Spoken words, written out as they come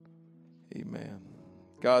Amen.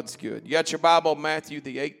 God's good. You got your Bible, Matthew,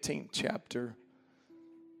 the 18th chapter.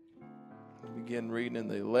 Begin reading in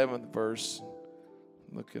the 11th verse.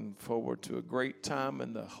 Looking forward to a great time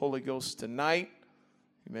in the Holy Ghost tonight.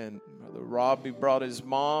 Amen. Brother Robbie brought his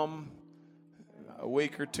mom a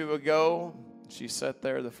week or two ago. She sat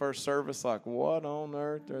there the first service like, what on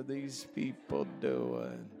earth are these people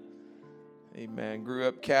doing? Amen. Grew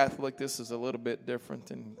up Catholic. This is a little bit different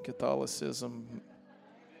than Catholicism.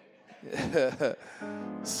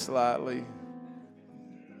 Slightly.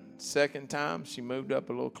 Second time, she moved up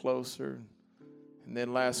a little closer. And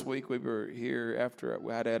then last week we were here after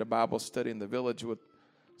we had a Bible study in the village with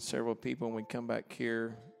several people, and we come back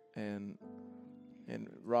here, and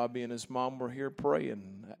Robbie and his mom were here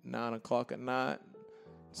praying at 9 o'clock at night.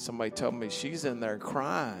 Somebody told me she's in there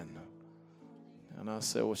crying. And I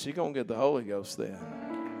said, well, she's going to get the Holy Ghost then.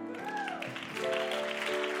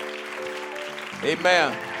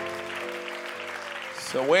 Amen.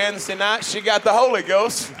 So Wednesday night, she got the Holy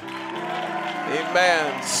Ghost.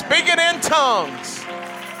 Amen. Speaking in tongues.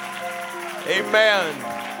 Amen.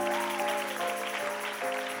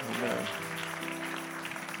 Amen.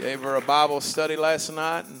 Gave her a Bible study last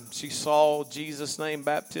night, and she saw Jesus' name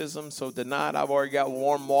baptism. So tonight, I've already got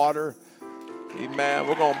warm water. Amen.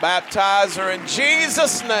 We're going to baptize her in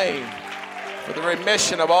Jesus' name for the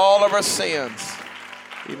remission of all of her sins.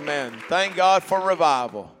 Amen. Thank God for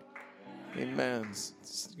revival. Amen.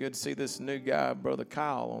 It's good to see this new guy, Brother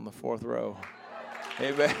Kyle, on the fourth row.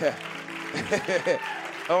 Amen.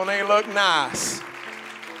 Don't he look nice?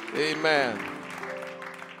 Amen.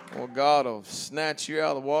 Well, God will snatch you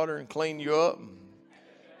out of the water and clean you up and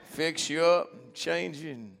fix you up and change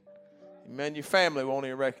you. And, amen. Your family won't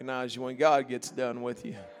even recognize you when God gets done with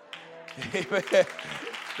you. Amen.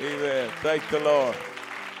 Amen. Thank the Lord.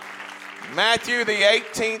 Matthew, the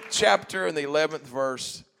 18th chapter and the 11th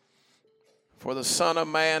verse. For the Son of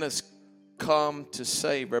Man has come to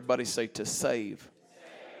save. Everybody say to save.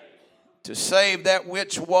 To save that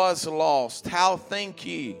which was lost. How think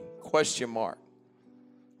ye? Question mark.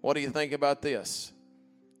 What do you think about this?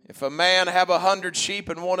 If a man have 100 sheep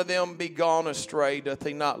and one of them be gone astray, doth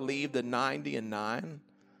he not leave the 99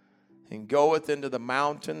 and goeth into the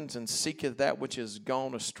mountains and seeketh that which is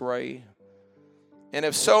gone astray? And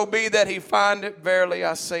if so be that he find it, verily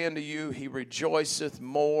I say unto you, he rejoiceth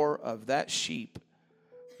more of that sheep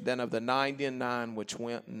than of the 99 which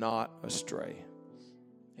went not astray.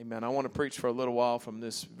 Amen. I want to preach for a little while from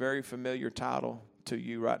this very familiar title to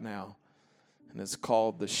you right now. And it's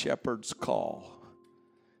called The Shepherd's Call.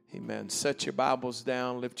 Amen. Set your Bibles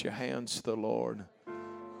down. Lift your hands to the Lord.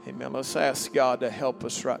 Amen. Let's ask God to help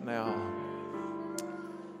us right now.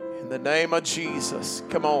 In the name of Jesus.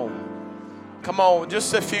 Come on. Come on.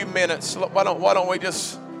 Just a few minutes. Why don't we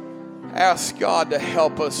just ask God to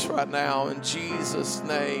help us right now in Jesus'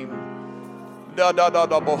 name. Woo,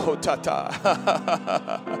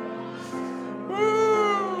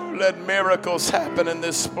 let miracles happen in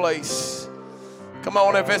this place. Come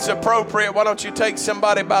on, if it's appropriate, why don't you take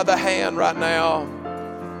somebody by the hand right now?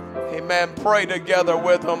 Amen. Pray together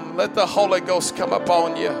with them. Let the Holy Ghost come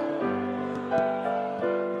upon you.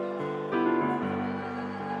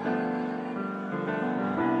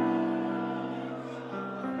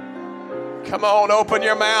 Come on, open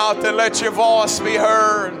your mouth and let your voice be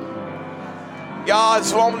heard.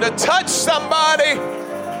 God's wanting to touch somebody.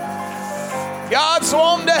 God's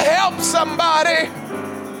wanting to help somebody.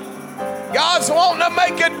 God's wanting to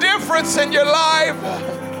make a difference in your life.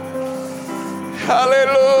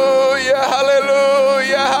 Hallelujah,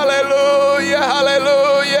 hallelujah, hallelujah,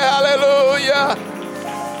 hallelujah, hallelujah.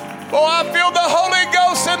 Oh, I feel the Holy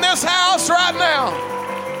Ghost in this house right now.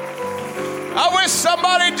 I wish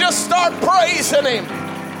somebody just start praising Him.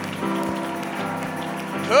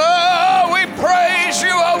 Oh, we praise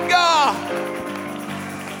you, oh God.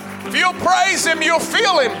 If you'll praise Him, you'll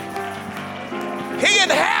feel Him. He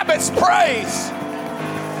inhabits praise.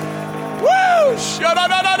 Woo!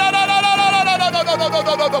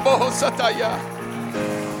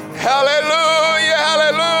 Hallelujah,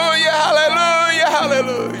 hallelujah, hallelujah,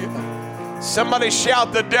 hallelujah. Somebody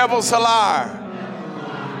shout, the devil's a liar.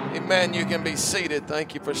 Amen. You can be seated.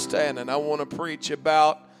 Thank you for standing. I want to preach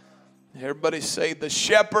about, everybody say, the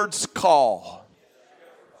shepherd's call.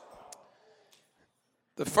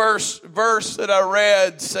 The first verse that I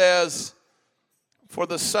read says, for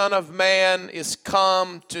the Son of Man is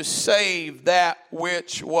come to save that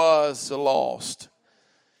which was lost.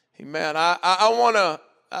 Amen.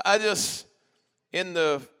 I guess in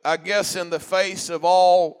the face of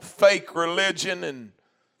all fake religion and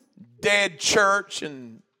dead church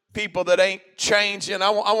and people that ain't changing, I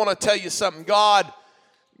want to tell you something. God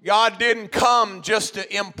God didn't come just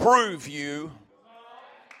to improve you.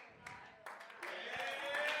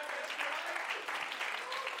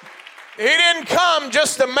 He didn't come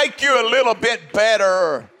just to make you a little bit better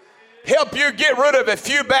or help you get rid of a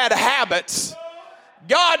few bad habits.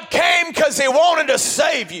 God came because He wanted to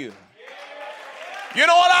save you. You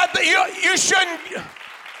know what? You shouldn't.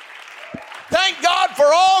 Thank God for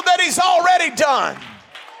all that He's already done.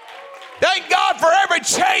 Thank God for every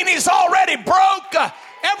chain He's already broke,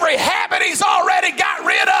 every habit He's already got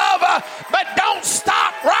rid of. But don't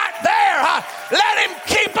stop right there. Let Him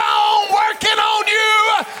keep on working on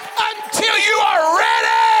you until you are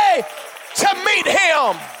ready to meet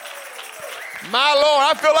Him. My Lord,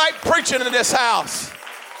 I feel like preaching in this house.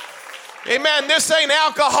 Amen. This ain't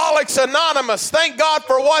Alcoholics Anonymous. Thank God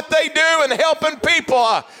for what they do in helping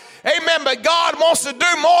people. Amen. But God wants to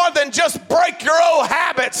do more than just break your old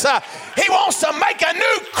habits. He wants to make a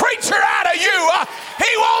new creature out of you.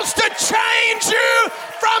 He wants to change you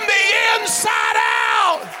from the inside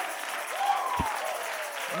out.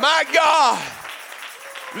 My God.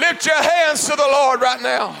 Lift your hands to the Lord right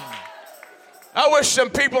now. I wish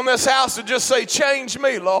some people in this house would just say, change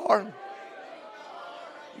me, Lord.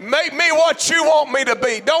 Make me what you want me to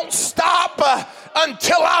be. Don't stop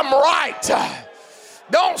until I'm right.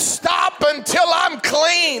 Don't stop until I'm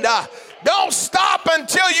clean. Don't stop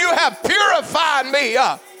until you have purified me.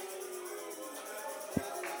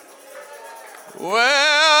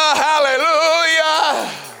 Well, hallelujah.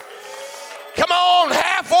 Come on,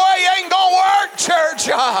 halfway ain't gonna work, church.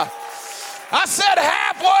 I said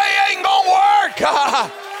halfway ain't gonna work.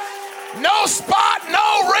 No spot,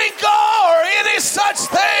 no wrinkle, or any such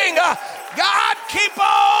thing. God, keep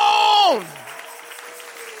on.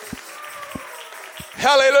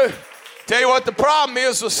 Hallelujah. Tell you what the problem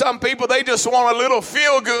is with some people, they just want a little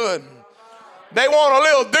feel good. They want a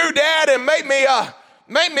little doodad and make me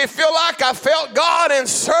feel like I felt God in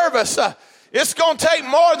service. It's going to take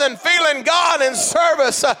more than feeling God in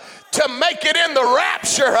service to make it in the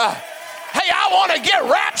rapture. Hey, I want to get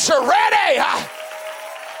rapture ready.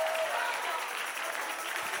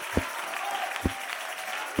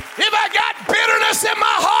 If I got bitterness in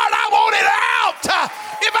my heart, I want it out.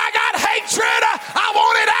 If I got hatred, I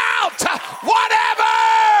want it out.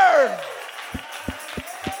 Whatever.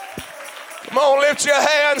 Come on, lift your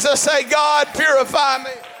hands and say, God, purify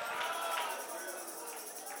me.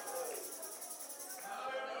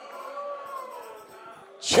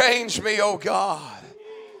 Change me, oh God.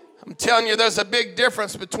 I'm telling you, there's a big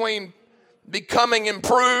difference between becoming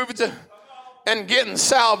improved and getting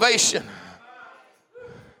salvation.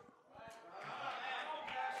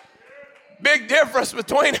 Big difference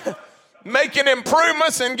between making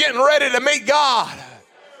improvements and getting ready to meet God.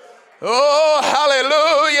 Oh,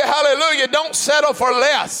 hallelujah, hallelujah. Don't settle for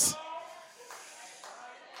less.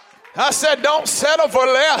 I said, don't settle for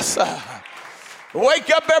less. Wake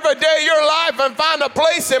up every day of your life and find a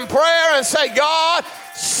place in prayer and say, God,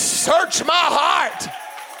 search my heart.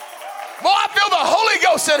 Boy, I feel the Holy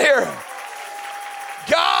Ghost in here.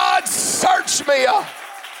 God, search me.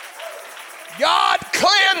 God,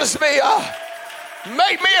 cleanse me.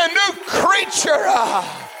 Make me a new creature.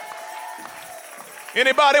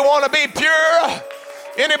 Anybody want to be pure?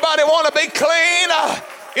 Anybody want to be clean?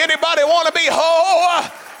 Anybody want to be whole?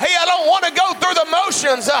 Hey, I don't want to go through the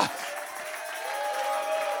motions.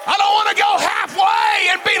 I don't want to go halfway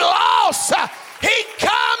and be lost. He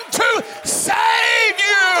come to save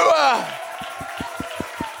you.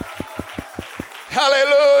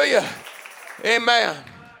 Hallelujah. Amen.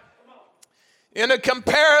 In a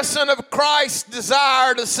comparison of Christ's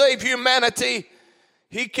desire to save humanity,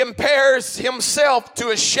 he compares himself to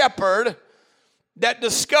a shepherd that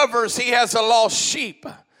discovers he has a lost sheep.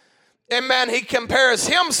 Amen. He compares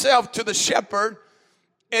himself to the shepherd,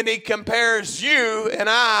 and he compares you and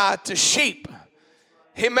I to sheep.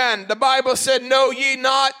 Amen. The Bible said, know ye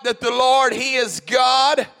not that the Lord, he is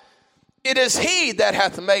God? It is he that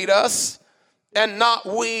hath made us, and not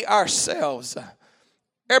we ourselves.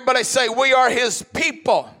 Everybody say, we are his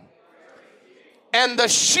people and the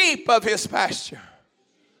sheep of his pasture.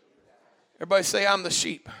 Everybody say, I'm the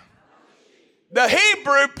sheep. The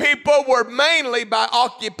Hebrew people were mainly by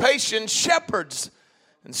occupation shepherds.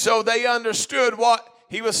 And so they understood what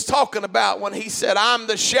he was talking about when he said, I'm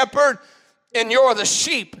the shepherd and you're the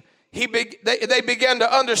sheep. They began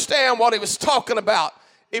to understand what he was talking about.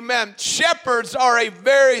 Amen. Shepherds are a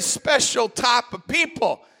very special type of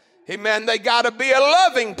people. Amen. They got to be a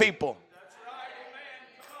loving people.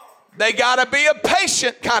 They got to be a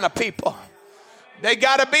patient kind of people. They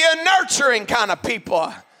got to be a nurturing kind of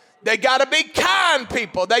people. They got to be kind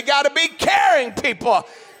people. They got to be caring people.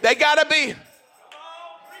 They got to be.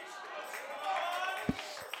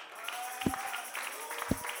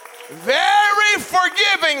 Very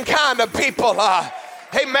forgiving kind of people.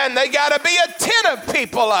 Amen. They got to be attentive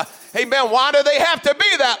people. Amen. Why do they have to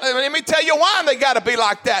be that? Let me tell you why they got to be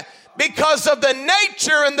like that. Because of the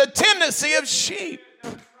nature and the tendency of sheep.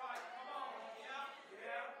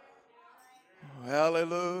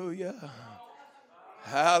 Hallelujah.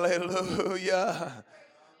 Hallelujah.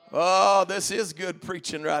 Oh, this is good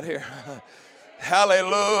preaching right here.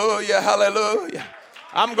 Hallelujah. Hallelujah.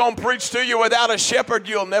 I'm going to preach to you, without a shepherd,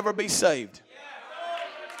 you'll never be saved.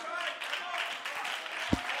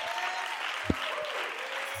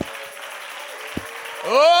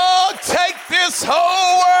 Oh, take this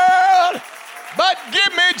whole world, but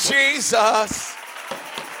give me Jesus.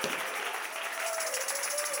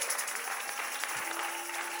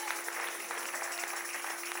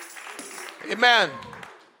 Amen.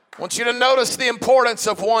 I want you to notice the importance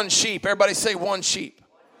of one sheep. Everybody say one sheep.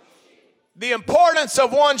 The importance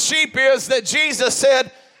of one sheep is that Jesus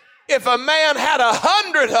said, if a man had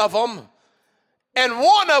 100 of them and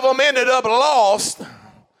one of them ended up lost,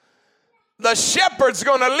 the shepherd's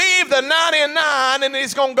going to leave the 99 and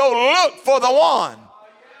he's going to go look for the one.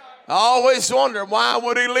 I always wonder, why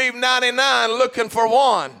would he leave 99 looking for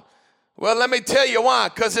one? Well, let me tell you why.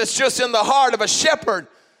 Because it's just in the heart of a shepherd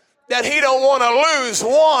that he don't want to lose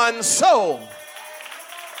one soul.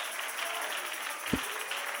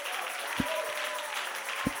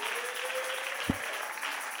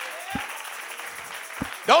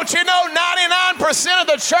 Don't you know 99% of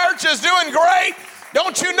the church is doing great?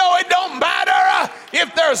 Don't you know it don't matter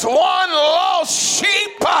if there's one lost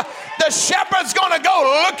sheep? The shepherd's going to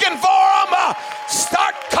go looking for them.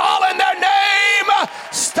 Start calling their name.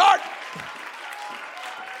 Start.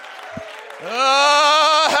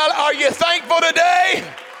 Are you thankful today?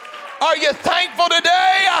 Are you thankful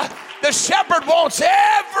today? The shepherd wants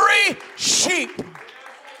every sheep.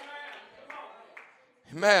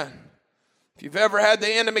 Amen. If you've ever had the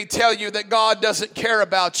enemy tell you that God doesn't care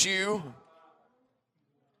about you,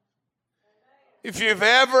 if you've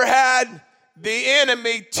ever had the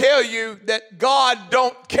enemy tell you that God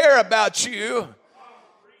don't care about you,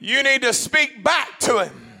 you need to speak back to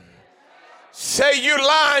him. Say, you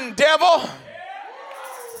lying devil.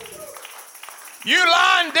 You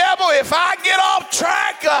lying devil, if I get off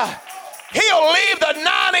track, he'll leave the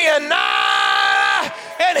 99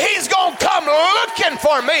 and he's going to come looking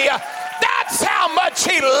for me. That's how much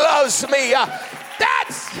he loves me.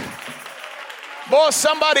 Boy,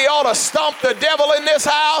 somebody ought to stomp the devil in this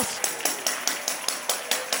house.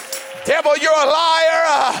 Devil, you're a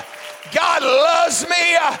liar. God loves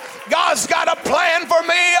me. God's got a plan for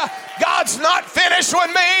me. God's not finished with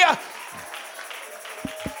me.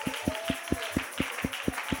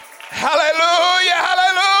 Hallelujah,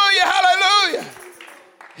 hallelujah, hallelujah.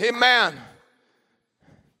 Amen.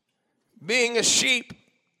 Being a sheep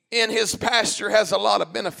in his pasture has a lot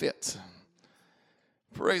of benefits.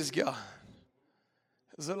 Praise God.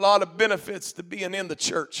 There's a lot of benefits to being in the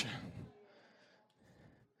church.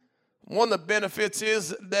 One of the benefits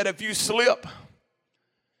is that if you slip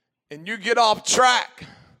and you get off track,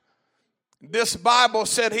 this Bible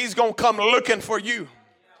said he's going to come looking for you.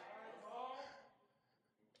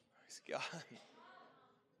 Praise God.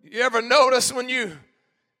 You ever notice when your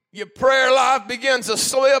prayer life begins to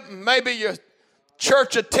slip, maybe your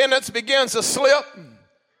church attendance begins to slip?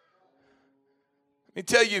 Let me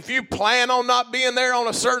tell you, if you plan on not being there on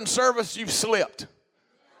a certain service, you've slipped.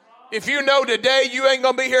 If you know today you ain't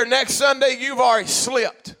going to be here next Sunday, you've already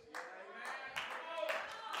slipped.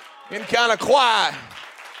 Been kind of quiet.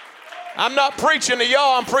 I'm not preaching to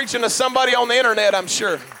y'all. I'm preaching to somebody on the internet, I'm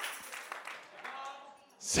sure.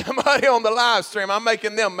 Somebody on the live stream. I'm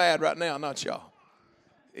making them mad right now, not y'all.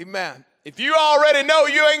 Amen. If you already know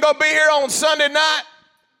you ain't going to be here on Sunday night,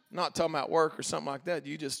 I'm not talking about work or something like that.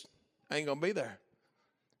 You just ain't going to be there.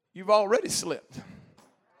 You've already slipped.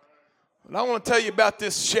 But I want to tell you about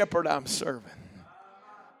this shepherd I'm serving.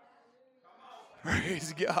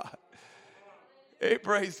 Praise God. Hey,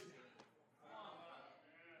 praise God.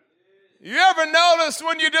 You ever notice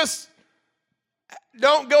when you just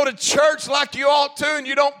don't go to church like you ought to, and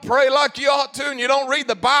you don't pray like you ought to, and you don't read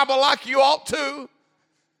the Bible like you ought to?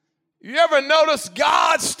 You ever notice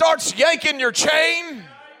God starts yanking your chain?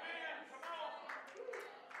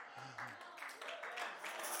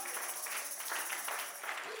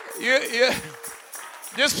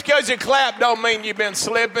 Just because you clap don't mean you've been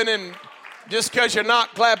slipping, and just because you're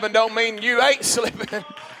not clapping don't mean you ain't slipping.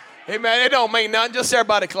 Amen. It don't mean nothing. Just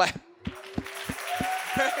everybody clap.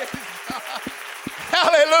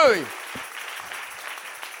 Hallelujah.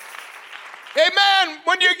 Amen.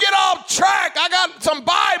 When you get off track, I got some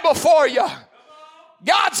Bible for you.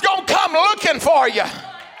 God's going to come looking for you.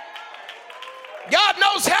 God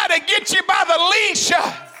knows how to get you by the leash.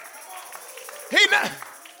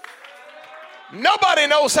 Nobody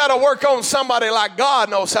knows how to work on somebody like God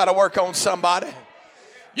knows how to work on somebody.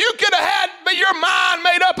 You could have had your mind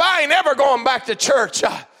made up, I ain't ever going back to church.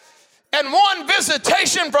 And one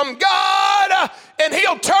visitation from God, and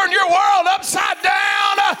he'll turn your world upside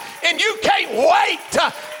down, and you can't wait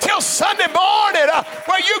till Sunday morning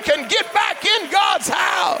where you can get back in God's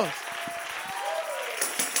house.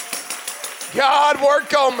 God,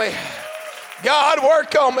 work on me. God,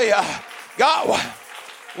 work on me. God,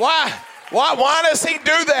 why does he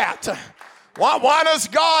do that? Why does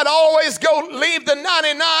God always go leave the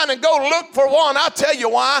 99 and go look for one? I'll tell you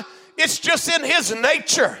why. It's just in his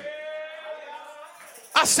nature.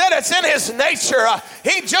 I said it's in his nature.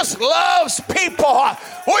 He just loves people.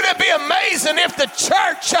 Wouldn't it be amazing if the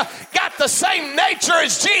church got the same nature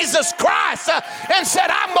as Jesus Christ and said,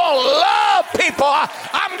 I'm going to love people.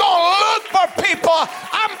 I'm going to look for people.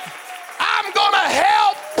 I'm going to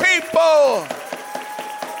help people.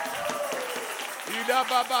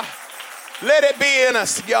 Let it be in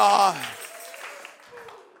us, God.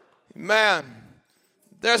 Man,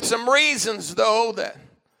 there's some reasons, though, that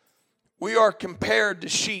we are compared to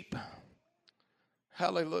sheep.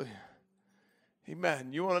 Hallelujah.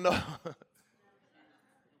 Amen. You want to know?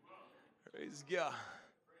 Praise God.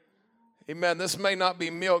 Amen. This may not be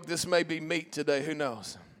milk. This may be meat today. Who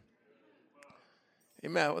knows?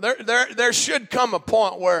 Amen. There should come a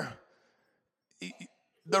point where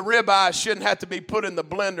the ribeye shouldn't have to be put in the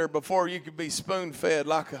blender before you could be spoon-fed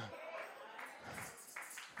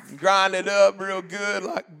grind it up real good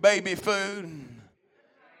like baby food.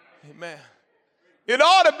 Amen. It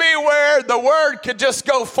ought to be where the word could just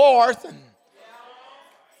go forth.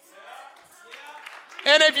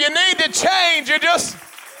 And if you need to change, you just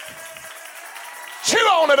chew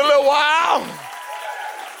on it a little while.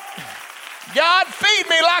 God, feed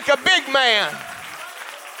me like a big man.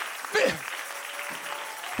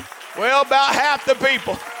 Well, about half the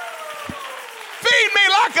people. Feed me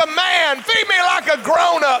like a man. Feed me like a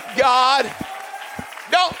grown-up, God.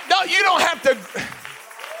 You don't have to.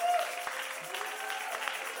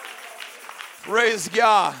 Praise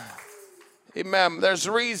God. Amen. There's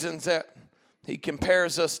reasons that he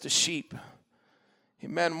compares us to sheep.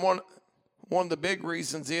 Amen. One of the big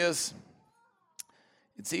reasons is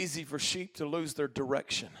it's easy for sheep to lose their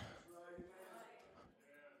direction.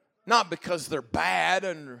 Not because they're bad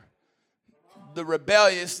and the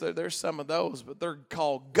rebellious, there's some of those, but they're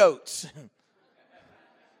called goats.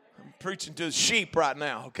 I'm preaching to the sheep right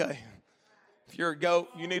now, okay? If you're a goat,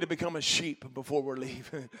 you need to become a sheep before we leave.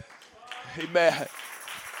 Amen.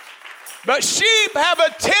 But sheep have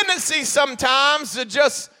a tendency sometimes to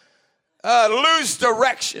just lose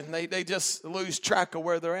direction. They just lose track of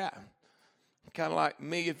where they're at. Kind of like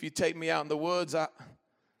me, if you take me out in the woods,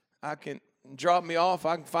 I can drop me off,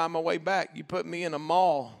 I can find my way back. You put me in a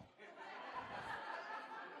mall,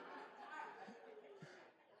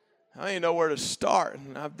 I didn't know where to start.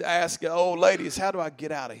 And I've asked the old ladies, how do I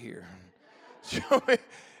get out of here?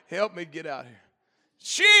 Help me get out of here.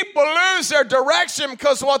 Sheep will lose their direction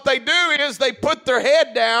because what they do is they put their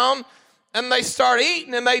head down and they start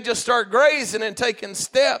eating and they just start grazing and taking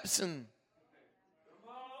steps. And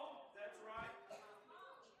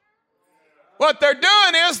what they're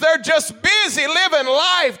doing is they're just busy living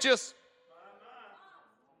life, just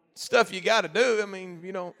stuff you got to do. I mean,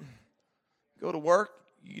 you don't go to work.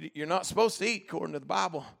 You're not supposed to eat according to the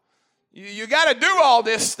Bible. You got to do all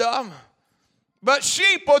this stuff. But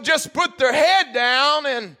sheep will just put their head down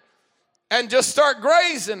and just start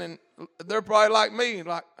grazing. And they're probably like me.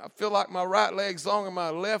 Like I feel like my right leg's longer than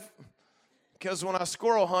my left. Because when I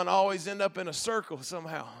squirrel hunt, I always end up in a circle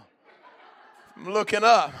somehow. I'm looking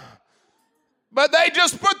up. But they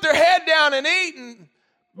just put their head down and eat. And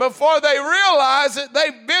before they realize it,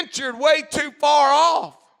 they ventured way too far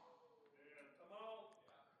off.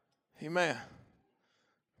 Amen.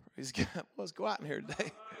 Praise God. Let's go out in here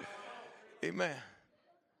today. Amen.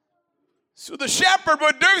 So the shepherd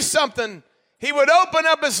would do something. He would open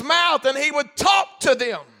up his mouth and he would talk to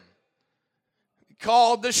them. He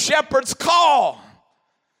called the shepherd's call.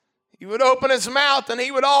 He would open his mouth and he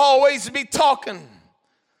would always be talking.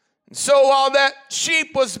 And so while that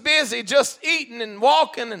sheep was busy just eating and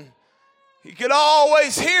walking, and he could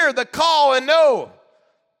always hear the call and know,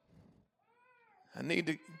 I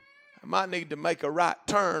might need to make a right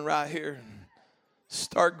turn right here and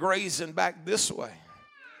start grazing back this way.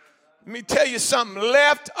 Let me tell you something.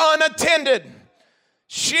 Left unattended,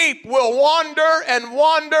 sheep will wander and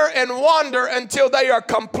wander and wander until they are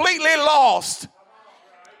completely lost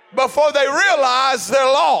before they realize they're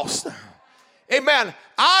lost. Amen.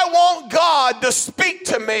 I want God to speak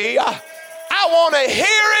to me. I want to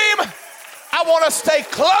hear him. I want to stay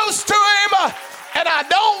close to him. And I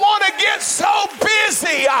don't want to get so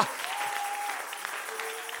busy.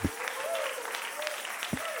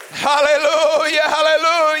 Hallelujah,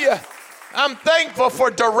 hallelujah. I'm thankful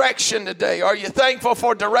for direction today. Are you thankful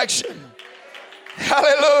for direction?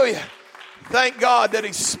 Hallelujah. Thank God that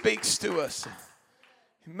he speaks to us.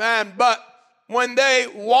 Man, but when they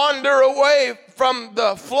wander away from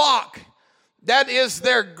the flock, that is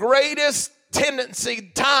their greatest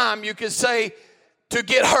tendency, time, you could say, to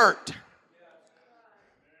get hurt.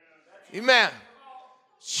 Amen.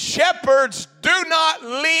 Shepherds do not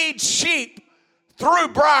lead sheep through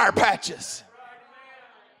briar patches.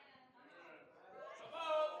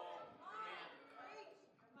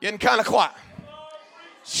 Getting kind of quiet.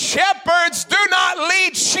 Shepherds do not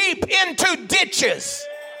lead sheep into ditches.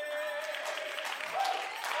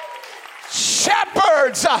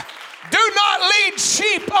 Shepherds do not lead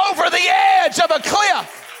sheep over the edge of a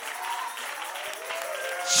cliff.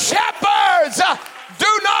 Shepherds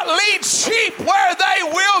do not lead sheep where they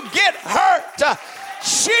will get hurt.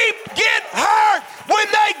 Sheep get hurt when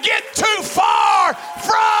they get too far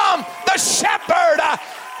from the shepherd.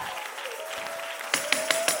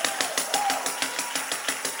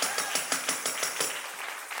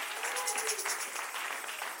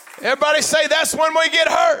 Everybody say, that's when we get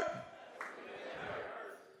hurt.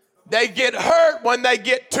 They get hurt when they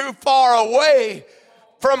get too far away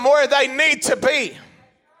from where they need to be.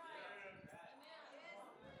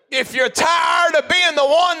 If you're tired of being the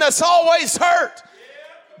one that's always hurt,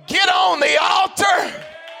 get on the altar.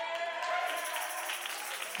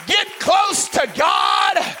 Get close to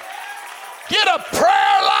God. Get a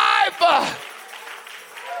prayer life.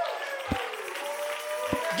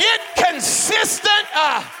 Get consistent.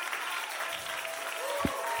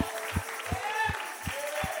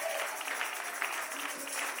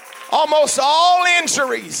 Almost all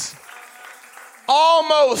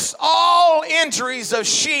injuries of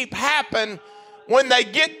sheep happen when they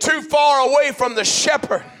get too far away from the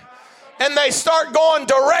shepherd and they start going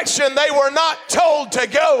direction they were not told to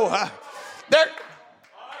go.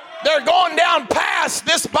 They're going down paths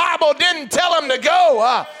this Bible didn't tell them to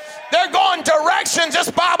go. They're going directions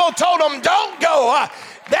this Bible told them don't go.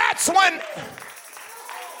 That's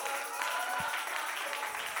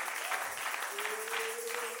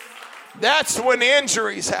when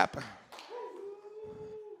injuries happen.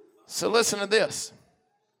 So listen to this.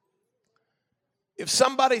 If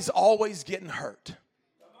somebody's always getting hurt,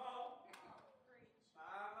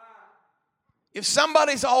 if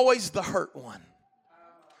somebody's always the hurt one,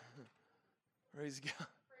 praise God.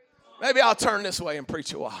 Maybe I'll turn this way and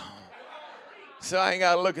preach a while, so I ain't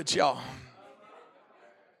got to look at y'all.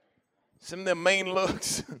 Some of them mean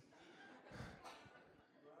looks.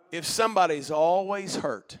 If somebody's always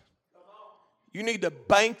hurt, you need to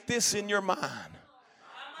bank this in your mind.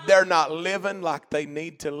 They're not living like they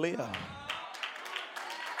need to live.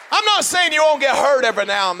 I'm not saying you won't get hurt every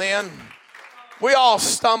now and then. We all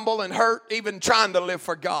stumble and hurt, even trying to live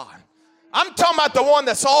for God. I'm talking about the one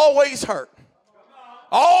that's always hurt,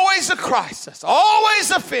 always a crisis, always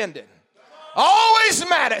offended, always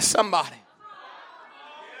mad at somebody.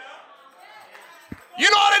 You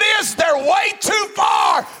know what it is? They're way too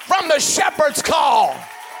far from the shepherd's call.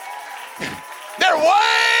 They're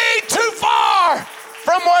way too far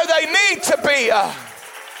from where they need to be.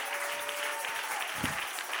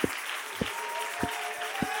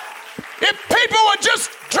 If people would just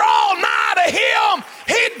draw nigh to him,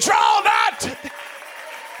 he'd draw nigh to them.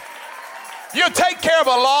 You'll take care of a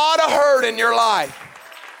lot of hurt in your life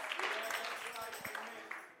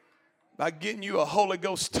by getting you a Holy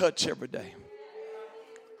Ghost touch every day.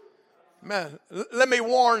 Man, let me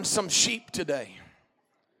warn some sheep today.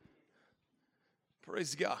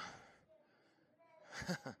 Praise God.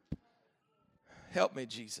 Help me,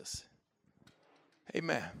 Jesus.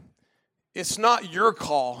 Amen. It's not your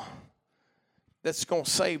call that's going to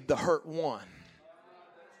save the hurt one.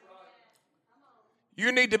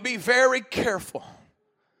 You need to be very careful.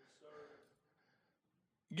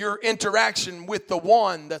 Your interaction with the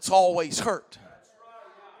one that's always hurt.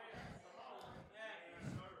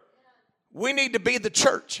 We need to be the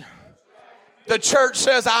church. The church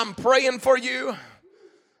says, I'm praying for you.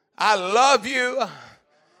 I love you.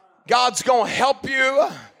 God's going to help you.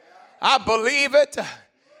 I believe it.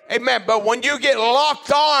 Amen. But when you get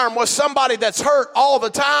locked arm with somebody that's hurt all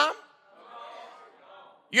the time,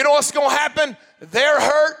 you know what's going to happen? Their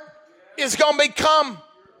hurt is going to become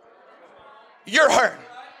your hurt.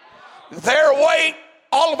 Their weight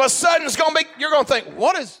all of a sudden is going to be, you're going to think,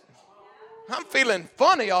 I'm feeling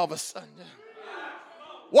funny all of a sudden.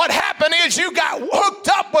 What happened is you got hooked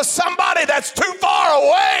up with somebody that's too far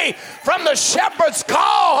away from the shepherd's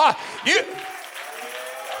call.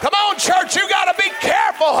 Come on, church, you got to be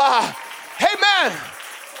careful. Amen.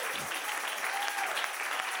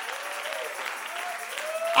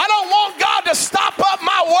 I don't want God to stop up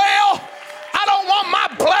my well. I don't want my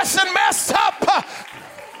blessing messed up.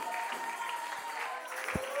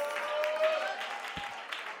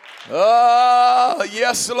 Oh,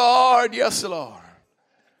 yes, Lord. Yes, Lord.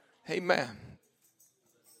 Amen.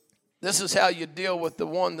 This is how you deal with the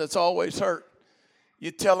one that's always hurt.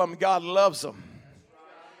 You tell them God loves them.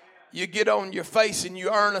 You get on your face and you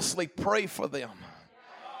earnestly pray for them.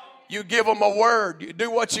 You give them a word. You do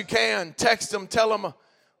what you can. Text them. Tell them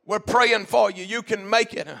we're praying for you. You can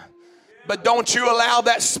make it. But don't you allow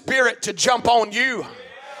that spirit to jump on you.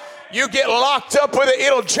 You get locked up with it,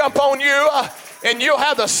 it'll jump on you. And you'll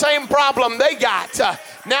have the same problem they got.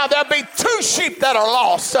 Now there'll be two sheep that are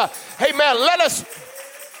lost. Amen. Let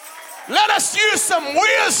us use some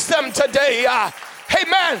wisdom today.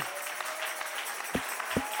 Amen.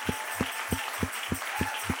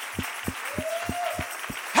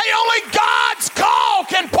 Hey, only God's call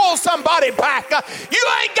can pull somebody back. You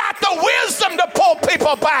ain't got the wisdom to pull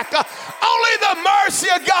people back. Only the mercy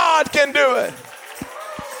of God can do it.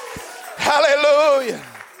 Hallelujah.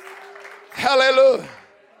 Hallelujah.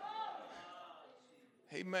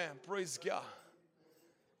 Amen. Praise God.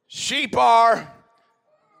 Sheep are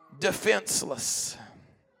defenseless.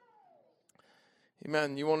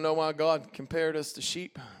 Amen. You want to know why God compared us to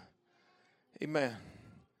sheep? Amen.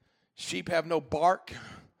 Sheep have no bark.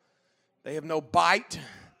 They have no bite.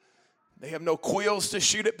 They have no quills to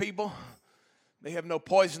shoot at people. They have no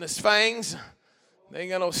poisonous fangs. They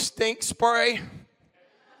ain't got no stink spray.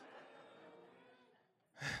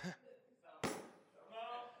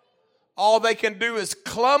 All they can do is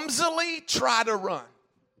clumsily try to run.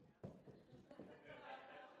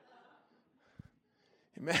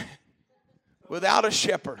 Amen. Without a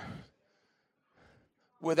shepherd.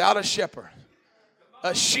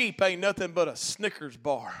 A sheep ain't nothing but a Snickers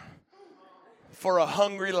bar for a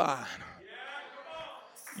hungry lion.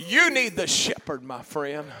 You need the shepherd, my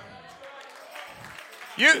friend.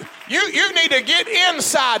 You need to get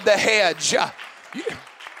inside the hedge.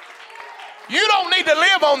 You don't need to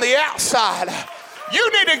live on the outside.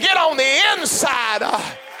 You need to get on the inside.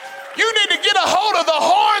 You need to get a hold of the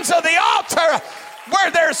horns of the altar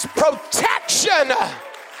where there's protection.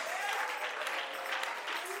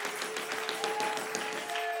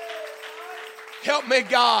 Help me,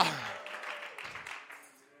 God.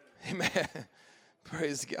 Amen.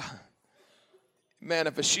 Praise God. Man,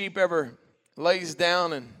 if a sheep ever lays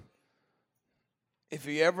down and if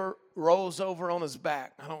he ever rolls over on his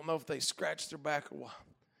back, I don't know if they scratch their back or what.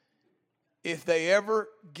 If they ever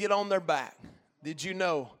get on their back, did you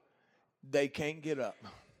know they can't get up?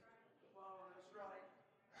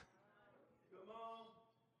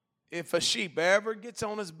 If a sheep ever gets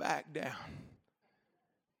on his back down,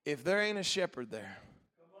 if there ain't a shepherd there,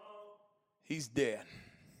 he's dead.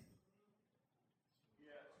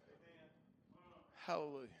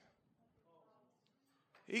 Hallelujah.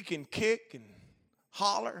 He can kick and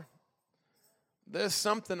holler. There's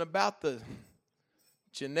something about the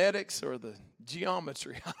genetics or the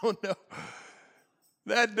geometry. I don't know.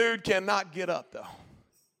 That dude cannot get up, though.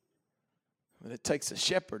 But it takes a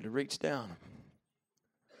shepherd to reach down,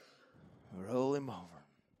 roll him over,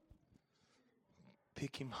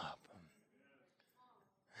 pick him up.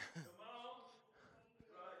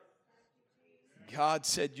 God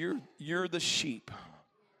said, you're the sheep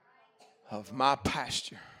of my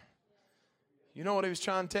pasture. You know what he was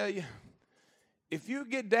trying to tell you? If you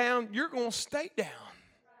get down, you're going to stay down.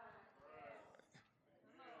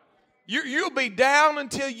 You'll be down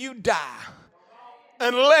until you die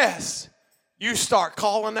unless you start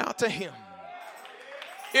calling out to him.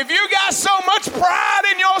 If you got so much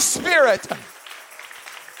pride in your spirit,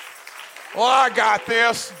 well, I got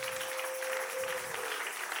this.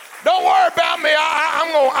 Don't worry about me.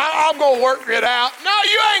 I'm gonna work it out. No,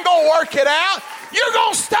 you ain't gonna work it out. You're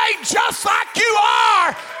gonna stay just like you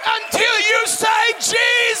are until you say,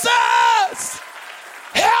 Jesus,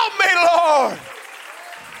 help me, Lord.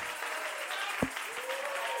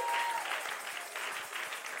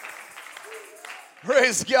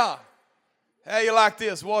 Praise God. How you like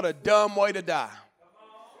this? What a dumb way to die.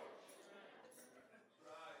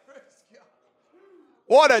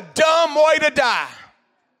 What a dumb way to die.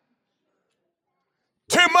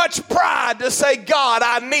 Too much pride to say, God,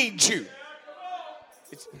 I need you.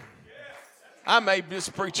 I may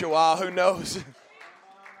just preach a while, who knows?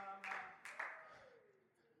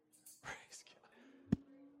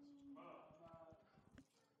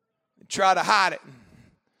 try to hide it.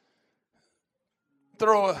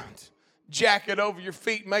 Throw a jacket over your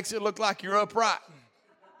feet, makes it look like you're upright.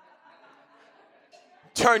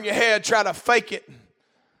 Turn your head, try to fake it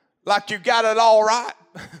like you got it all right.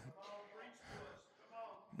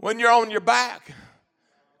 When you're on your back,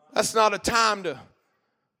 that's not a time to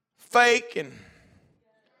fake and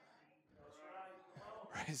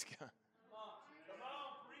praise God.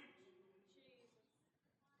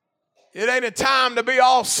 It ain't a time to be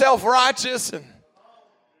all self-righteous. And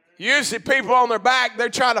usually people on their back, they're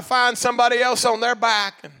trying to find somebody else on their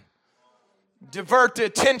back and divert the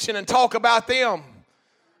attention and talk about them.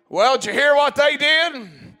 Well, did you hear what they did?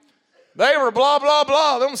 They were blah, blah,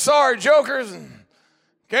 blah. Them sorry jokers. And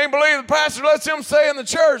can't believe the pastor lets them stay in the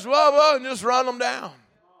church, blah, blah, and just run them down.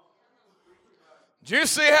 Did you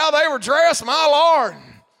see how they were dressed? My Lord.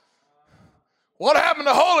 What happened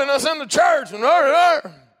to holiness in the church?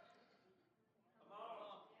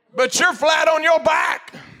 But you're flat on your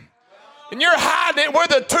back. And you're hiding it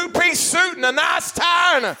with a two-piece suit and a nice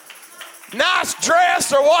tie and a nice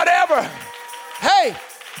dress or whatever. Hey,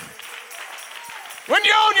 when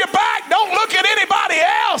you're on your back, don't look at anybody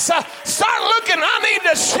else. Start looking. I need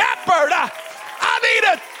the shepherd. I need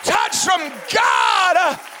a touch from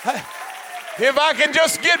God. If I can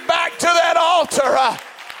just get back to that altar.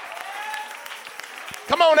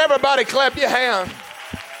 Come on, everybody, clap your hand.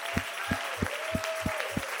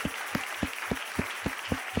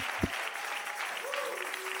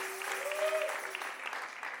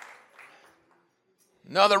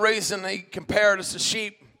 Another reason he compared us to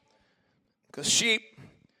sheep, because sheep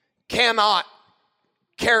cannot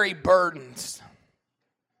carry burdens.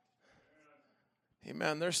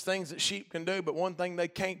 Amen. There's things that sheep can do, but one thing they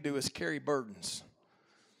can't do is carry burdens.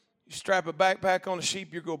 You strap a backpack on a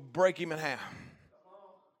sheep, you're going to break him in half.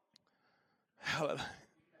 Hallelujah.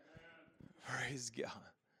 Praise God.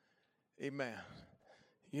 Amen.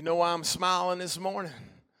 You know why I'm smiling this morning?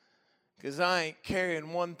 Because I ain't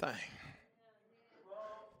carrying one thing.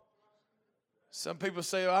 Some people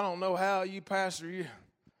say, I don't know how you, pastor,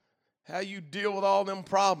 how you deal with all them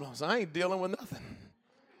problems. I ain't dealing with nothing.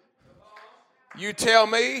 You tell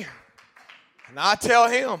me, and I tell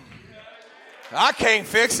him. I can't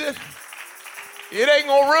fix it. It ain't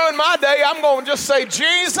going to ruin my day. I'm going to just say,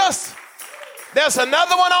 Jesus, there's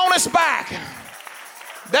another one on his back.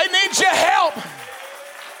 They need your help.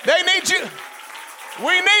 They need you.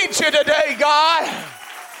 We need you today, God.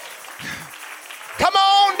 Come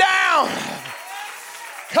on down.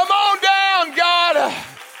 Come on down, God.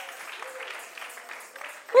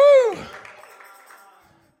 Woo.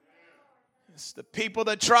 It's the people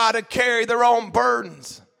that try to carry their own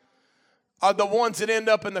burdens are the ones that end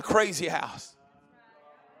up in the crazy house.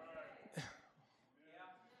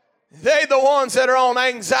 They're the ones that are on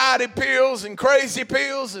anxiety pills and crazy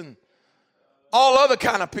pills and all other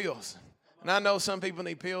kind of pills. And I know some people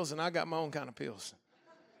need pills, and I got my own kind of pills.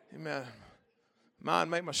 Amen. Mine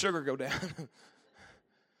make my sugar go down.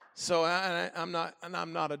 So I'm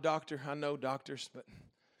not a doctor. I know doctors, but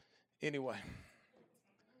anyway.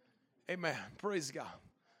 Amen. Praise God.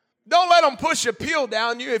 Don't let them push a pill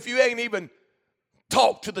down you if you ain't even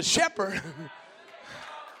talked to the shepherd.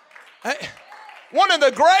 Hey, one of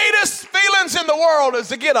the greatest feelings in the world is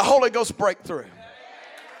to get a Holy Ghost breakthrough.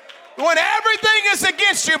 When everything is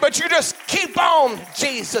against you, but you just keep on,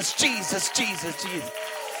 Jesus, Jesus, Jesus, Jesus.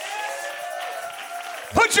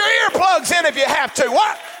 Put your earplugs in if you have to.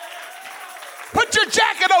 What? Put your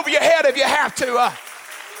jacket over your head if you have to.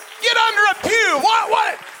 Get under a pew.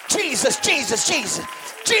 What? Jesus, Jesus, Jesus,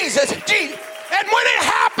 Jesus, Jesus. And when it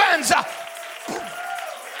happens,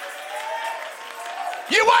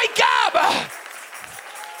 you wake up.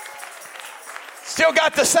 Still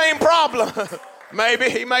got the same problem. Maybe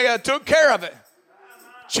he may have took care of it.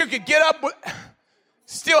 But you could get up,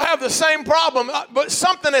 still have the same problem, but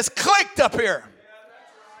something has clicked up here.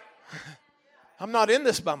 I'm not in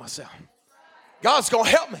this by myself. God's going to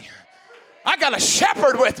help me. I got a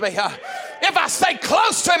shepherd with me. If I stay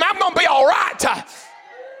close to him, I'm going to be all right.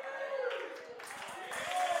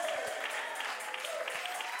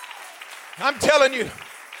 I'm telling you,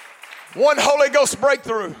 one Holy Ghost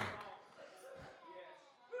breakthrough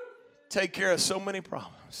take care of so many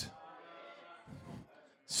problems,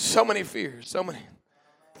 so many fears, so many.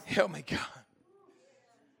 Help me, God.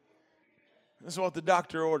 This is what the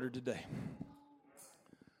doctor ordered today.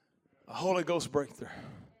 A Holy Ghost breakthrough.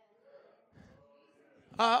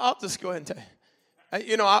 I'll just go ahead and tell you.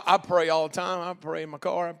 You know, I pray all the time. I pray in my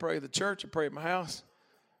car. I pray at the church. I pray at my house.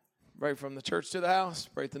 Pray from the church to the house.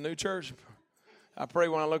 Pray at the new church. I pray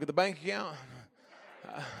when I look at the bank account.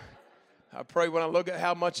 I pray when I look at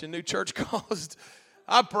how much a new church cost.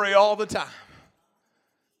 I pray all the time.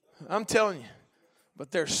 I'm telling you.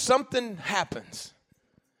 But there's something happens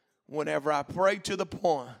whenever I pray to the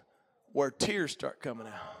point where tears start coming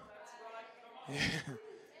out.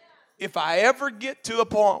 If I ever get to a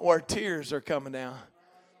point where tears are coming down,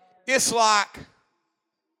 it's like,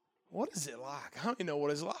 what is it like? I don't even know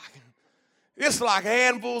what it's like. It's like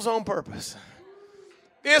handfuls on purpose.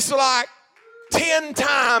 It's like 10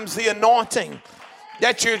 times the anointing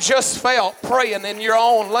that you just felt praying in your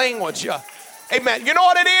own language. Amen. You know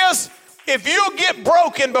what it is? If you get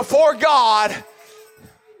broken before God,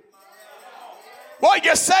 what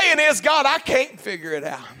you're saying is, God, I can't figure it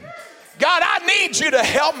out. God, I need you to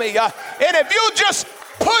help me. And if you just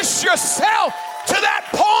push yourself to that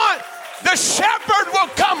point, the shepherd will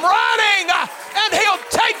come running and he'll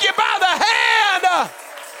take you by the hand.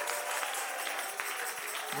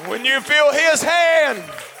 When you feel his hand,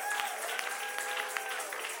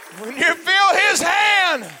 when you feel his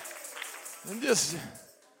hand, it just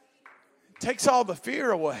takes all the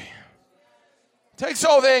fear away. Takes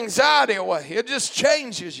all the anxiety away. It just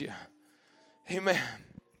changes you. Amen.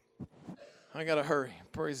 I got to hurry.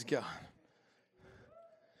 Praise God.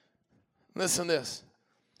 Listen to this.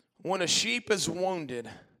 When a sheep is wounded,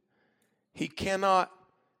 he cannot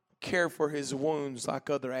care for his wounds like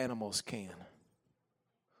other animals can.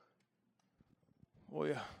 Oh,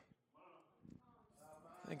 yeah.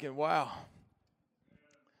 Thinking, wow.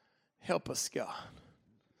 Help us, God.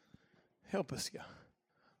 Help us, God.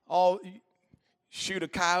 Shoot a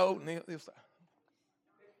coyote and he'll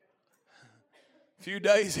a few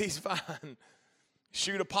days he's fine.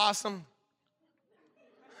 Shoot a possum,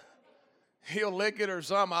 he'll lick it or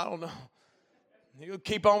something, I don't know. He'll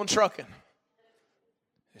keep on trucking.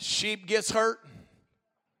 The sheep gets hurt,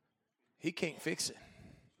 he can't fix it.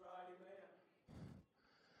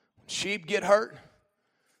 When sheep get hurt,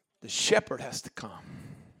 the shepherd has to come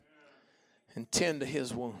and tend to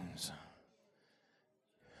his wounds.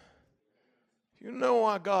 You know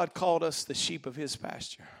why God called us the sheep of his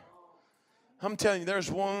pasture? I'm telling you,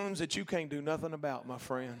 there's wounds that you can't do nothing about, my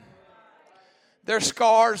friend. There's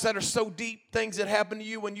scars that are so deep, things that happened to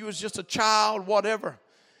you when you was just a child, whatever.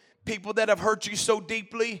 People that have hurt you so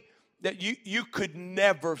deeply that you could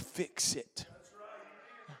never fix it.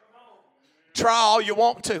 Try all you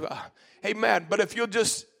want to. Amen. But if you'll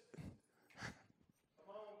just,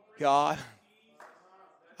 God,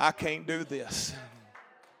 I can't do this.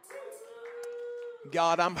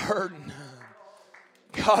 God, I'm hurting.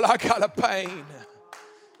 God, I got a pain.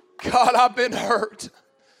 God, I've been hurt.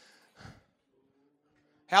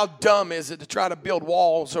 How dumb is it to try to build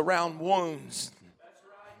walls around wounds?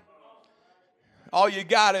 All you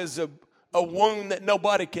got is a wound that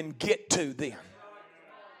nobody can get to then.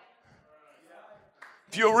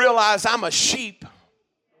 If you realize I'm a sheep,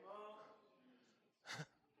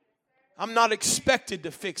 I'm not expected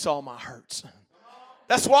to fix all my hurts.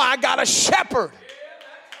 That's why I got a shepherd.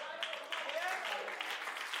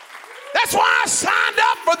 That's why I signed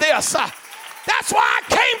up for this. That's why I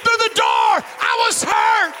came through the door. I was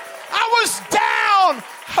hurt. I was down.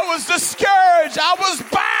 I was discouraged. I was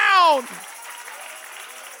bound.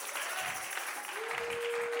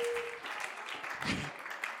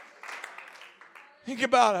 Think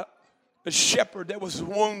about a shepherd that was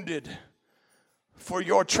wounded for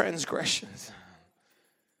your transgressions.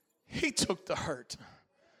 He took the hurt.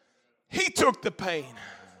 He took the pain.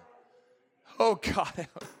 Oh, God.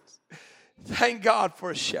 Thank God for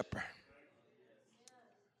a shepherd.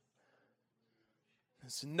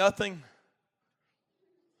 There's nothing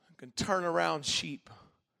that can turn around sheep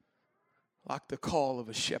like the call of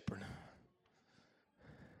a shepherd.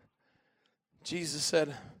 Jesus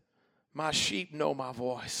said, my sheep know my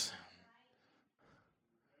voice.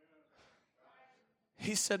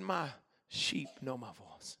 He said, my sheep know my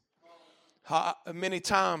voice. Many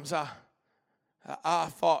times I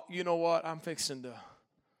thought, you know what, I'm fixing to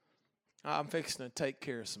take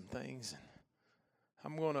care of some things.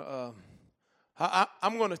 I'm going to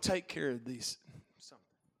take care of these. Something.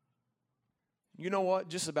 You know what?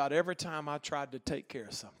 Just about every time I tried to take care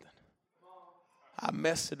of something, I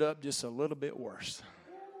messed it up just a little bit worse.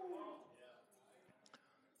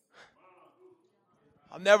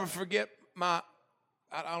 I'll never forget I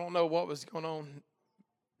don't know what was going on,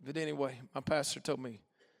 but anyway, my pastor told me,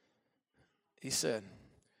 he said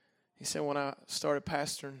when I started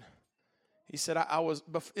pastoring, he said,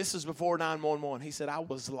 this is before 911. He said, I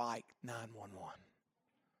was like 911.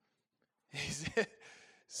 He said,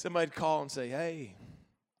 somebody'd call and say, hey,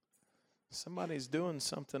 somebody's doing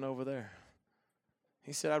something over there.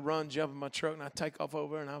 He said, I'd run, jump in my truck, and I'd take off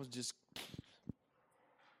over, and I would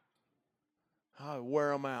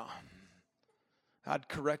wear them out. I'd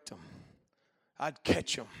correct them. I'd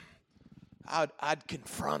catch them. I'd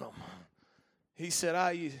confront them. He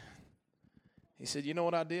said, you know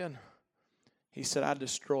what I did? He said, I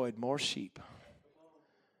destroyed more sheep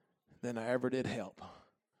than I ever did help.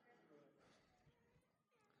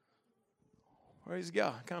 Praise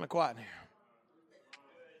God. Kind of quiet in here.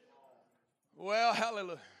 Well,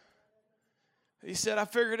 hallelujah. He said, I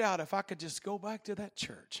figured out if I could just go back to that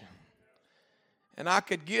church and I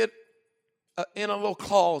could get in a little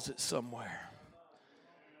closet somewhere.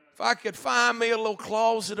 If I could find me a little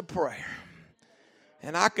closet of prayer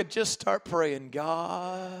and I could just start praying,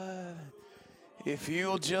 God, if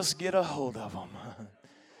you'll just get a hold of them.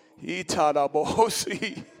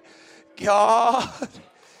 God,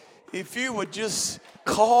 if you would just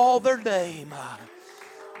call their name.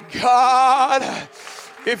 God,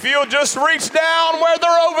 if you'll just reach down where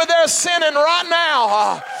they're over there sinning right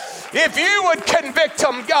now. If you would convict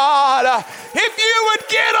them, God. If you would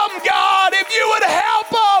get them, God. If you would help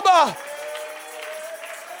them.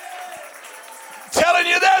 Telling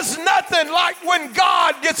you there's nothing like when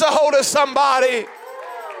God gets a hold of somebody.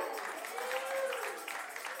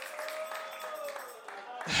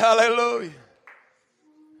 Hallelujah.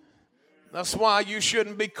 That's why you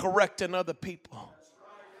shouldn't be correcting other people.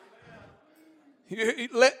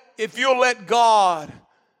 If you'll let God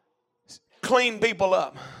clean people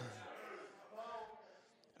up.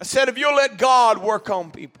 I said if you'll let God work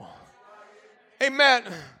on people. Amen.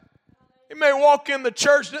 You may walk in the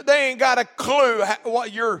church, they ain't got a clue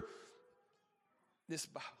what this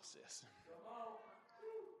Bible says.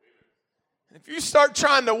 If you start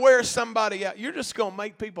trying to wear somebody out, you're just going to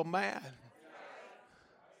make people mad.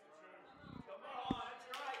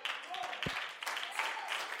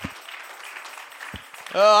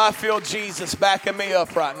 Oh, I feel Jesus backing me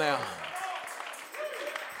up right now.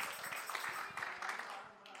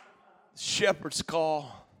 Shepherd's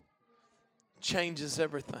call changes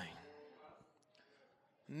everything.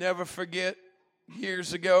 Never forget,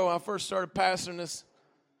 years ago, I first started pastoring this.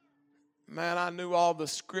 Man, I knew all the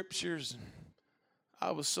scriptures.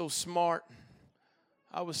 I was so smart.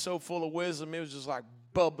 I was so full of wisdom. It was just like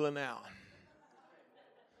bubbling out.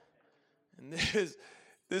 And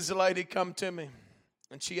this lady come to me,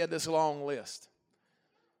 and she had this long list.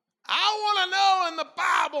 I want to know in the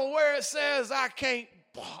Bible where it says I can't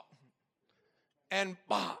bop and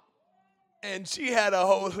bop. And she had a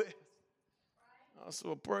whole list. I said,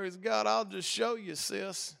 well, praise God, I'll just show you,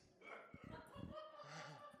 sis.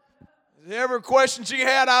 Every question she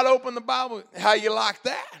had, I'd open the Bible. How you like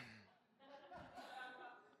that?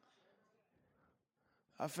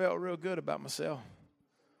 I felt real good about myself.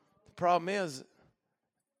 The problem is,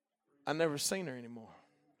 I never seen her anymore.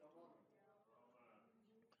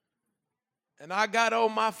 And I got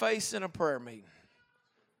on my face in a prayer meeting.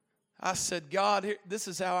 I said, God, this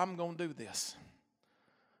is how I'm going to do this.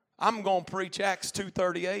 I'm going to preach Acts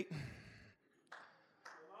 2:38.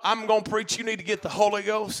 I'm going to preach you need to get the Holy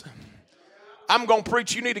Ghost. I'm going to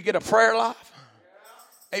preach you need to get a prayer life.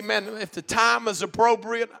 Amen. If the time is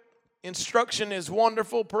appropriate, instruction is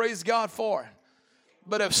wonderful. Praise God for it.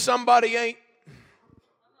 But if somebody ain't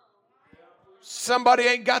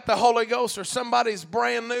got the Holy Ghost or somebody's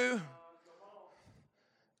brand new,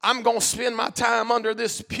 I'm going to spend my time under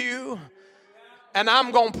this pew and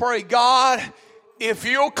I'm going to pray, God, if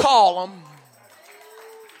you'll call them,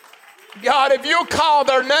 God, if you'll call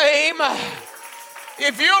their name,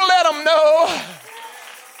 if you'll let them know,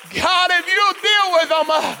 God, if you'll deal with them,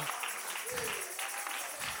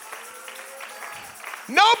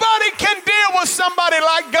 nobody can deal with somebody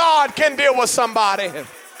like God can deal with somebody.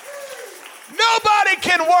 Nobody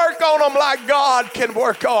can work on them like God can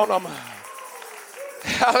work on them.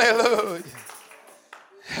 Hallelujah.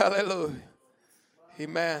 Hallelujah.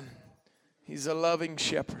 Amen. He's a loving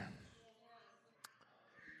shepherd.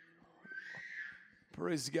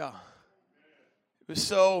 Praise God. It was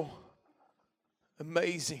so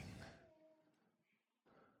amazing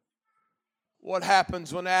what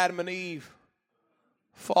happens when Adam and Eve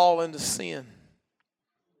fall into sin.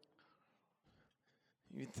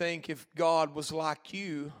 You think if God was like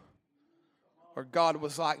you or God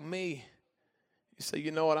was like me, you say,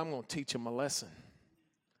 you know what, I'm going to teach him a lesson.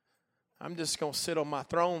 I'm just going to sit on my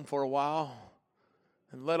throne for a while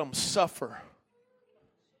and let them suffer.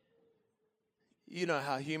 You know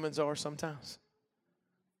how humans are sometimes.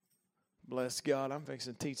 Bless God, I'm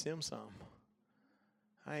fixing to teach them something.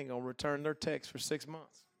 I ain't going to return their text for 6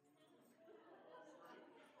 months.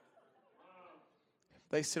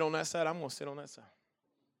 If they sit on that side, I'm going to sit on that side.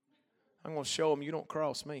 I'm going to show them you don't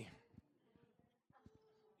cross me.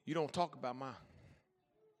 You don't talk about mine.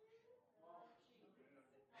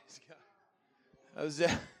 I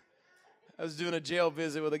was doing a jail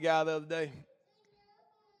visit with a guy the other day,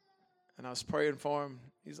 and I was praying for him.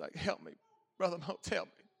 He's like, "Help me, Brother Motes, help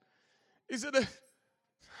me." He said,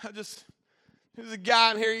 "There's a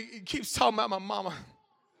guy in here. He keeps talking about my mama."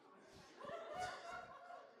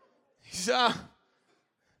 He said,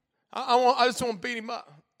 I just want to beat him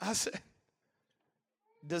up." I said,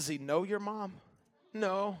 "Does he know your mom?"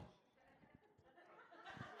 "No."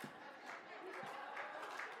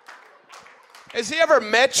 "Has he ever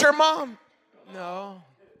met your mom?" "No."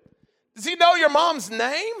 "Does he know your mom's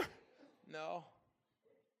name?" "No."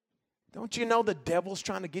 Don't you know the devil's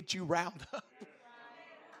trying to get you riled up?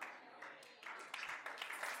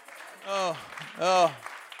 Oh.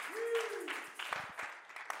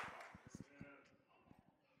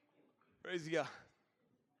 Praise God.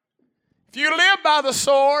 If you live by the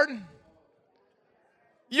sword,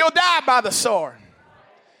 you'll die by the sword.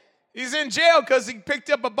 He's in jail because he picked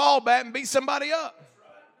up a ball bat and beat somebody up.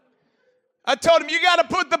 I told him, you got to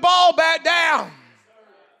put the ball bat down.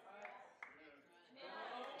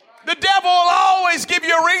 The devil will always give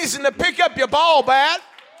you a reason to pick up your ball bat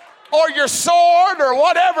or your sword or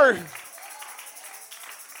whatever.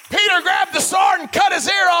 Peter grabbed the sword and cut his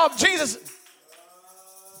ear off. Jesus,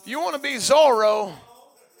 if you want to be Zorro,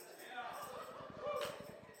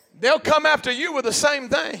 they'll come after you with the same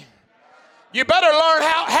thing. You better learn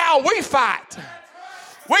how we fight.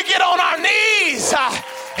 We get on our knees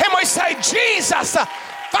and we say, Jesus,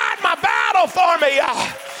 fight my battle for me.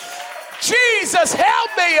 Jesus, help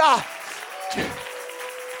me.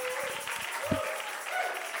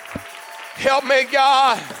 Help me,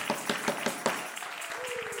 God.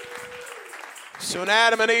 So when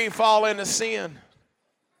Adam and Eve fall into sin,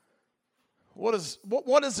 what does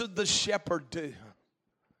the shepherd do?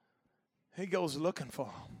 He goes looking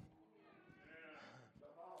for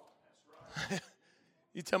them.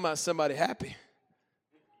 You talking about somebody happy?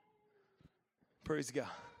 Praise God.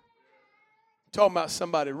 Talking about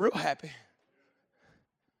somebody real happy.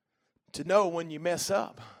 To know when you mess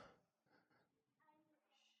up,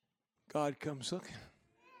 God comes looking.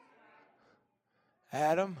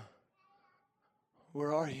 Adam,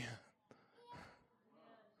 where are you?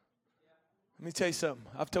 Let me tell you something.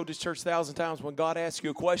 I've told this church 1,000 times, when God asks you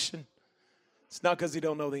a question, it's not because he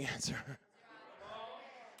don't know the answer.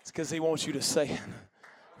 It's because he wants you to say it.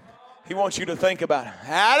 He wants you to think about it.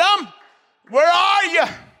 Adam, where are you?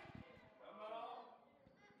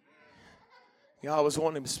 God was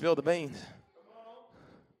wanting him to spill the beans.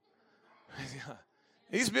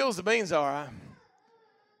 He spills the beans all right.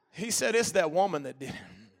 He said, it's that woman that did it.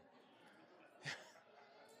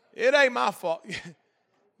 It ain't my fault.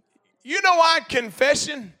 You know why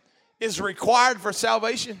confession is required for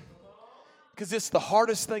salvation? Because it's the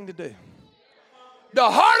hardest thing to do. The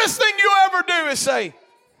hardest thing you ever do is say,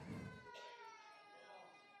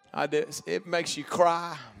 I did. It makes you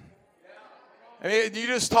cry. I mean, you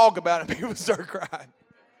just talk about it, people start crying.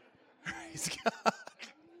 Praise God.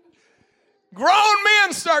 Grown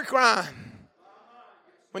men start crying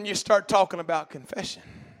when you start talking about confession.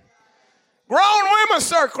 Grown women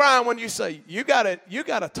start crying when you say, you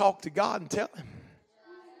gotta talk to God and tell him.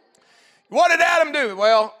 What did Adam do?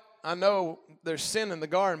 Well, I know there's sin in the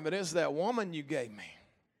garden, but it's that woman you gave me.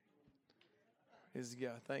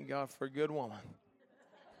 Thank God for a good woman.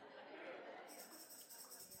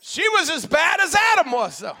 She was as bad as Adam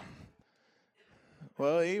was, though.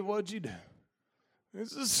 Well, Eve, what'd you do?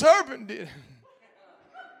 It's the serpent did.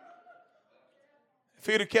 If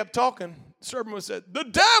he'd have kept talking, the serpent would have said, the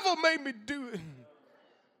devil made me do it.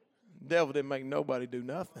 The devil didn't make nobody do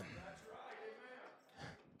nothing.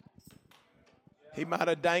 He might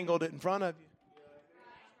have dangled it in front of you.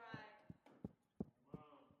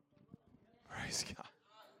 Praise God.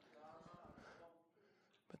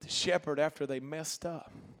 But the shepherd, after they messed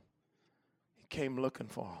up, he came looking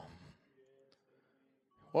for them.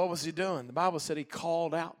 What was he doing? The Bible said he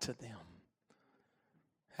called out to them.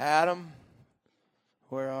 Adam,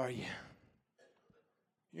 where are you?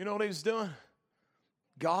 You know what he was doing?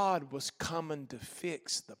 God was coming to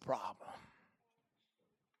fix the problem.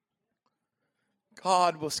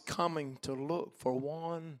 God was coming to look for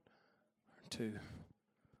one or two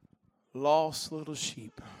lost little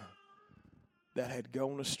sheep that had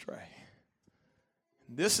gone astray.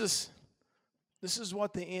 This is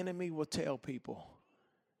what the enemy will tell people.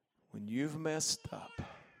 When you've messed up,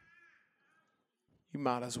 you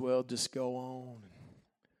might as well just go on and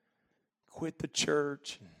quit the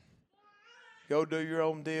church and go do your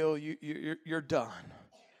own deal. You're done.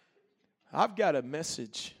 I've got a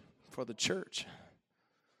message for the church.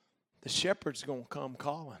 The shepherd's going to come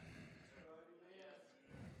calling.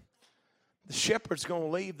 The shepherd's going to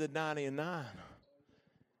leave the 99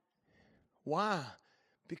 Why?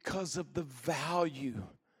 Because of the value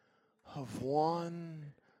of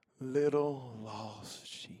one little lost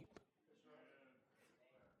sheep.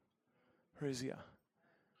 Praise God.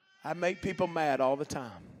 I make people mad all the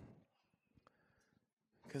time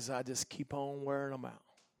because I just keep on wearing them out.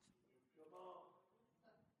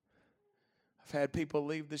 I've had people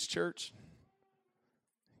leave this church.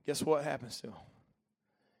 Guess what happens to them?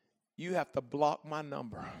 You have to block my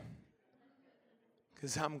number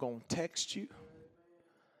because I'm going to text you.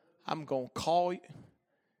 I'm going to call you.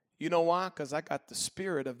 You know why? Because I got the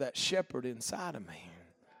spirit of that shepherd inside of me.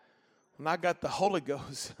 When I got the Holy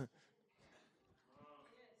Ghost,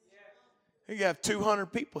 you have 200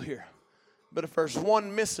 people here. But if there's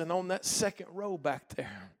one missing on that second row back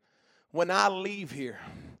there, when I leave here,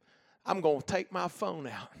 I'm going to take my phone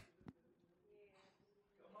out.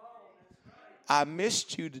 I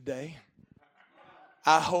missed you today.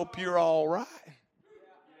 I hope you're all right.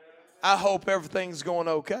 I hope everything's going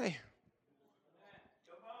okay.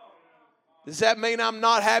 Does that mean I'm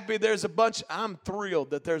not happy? I'm thrilled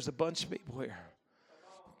that there's a bunch of people here.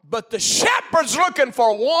 But the shepherd's looking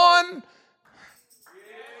for one.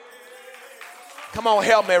 Come on,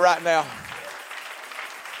 help me right now.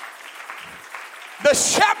 The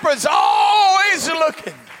shepherd's always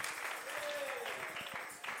looking.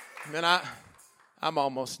 Man, I'm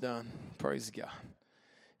almost done. Praise God.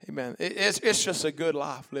 Amen. It's just a good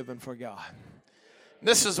life living for God.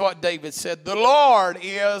 This is what David said. The Lord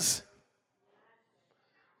is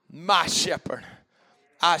my shepherd.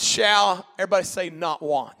 I shall, everybody say, not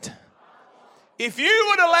want. If you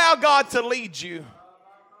would allow God to lead you,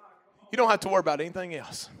 you don't have to worry about anything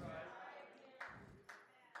else.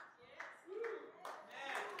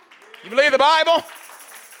 You believe the Bible?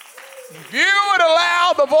 If you would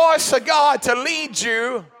allow the voice of God to lead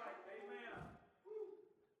you,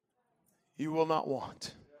 you will not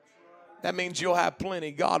want. That means you'll have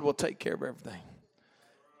plenty. God will take care of everything.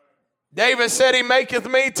 David said, He maketh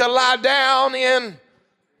me to lie down in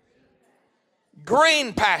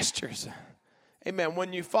green pastures. Amen.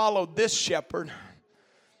 When you follow this shepherd,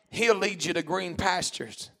 He'll lead you to green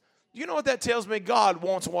pastures. You know what that tells me? God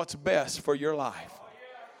wants what's best for your life.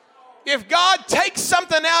 If God takes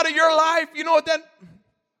something out of your life, you know what that...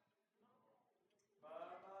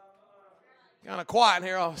 Kind of quiet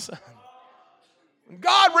here all of a sudden. When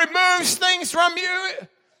God removes things from you,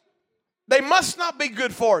 they must not be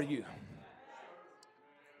good for you.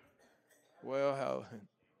 Well, how...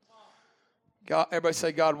 God, everybody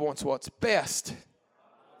say God wants what's best.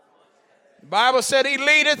 The Bible said He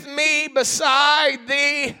leadeth me beside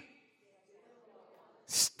the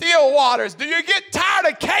still waters. Do you get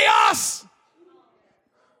tired of chaos?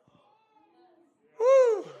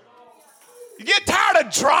 Woo. You get tired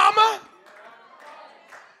of drama?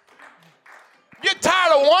 Get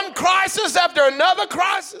tired of one crisis after another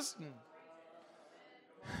crisis?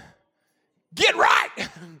 Get right.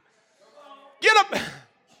 Get up.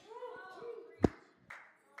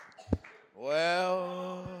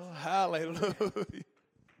 Well, hallelujah.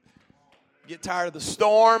 Get tired of the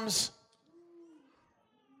storms?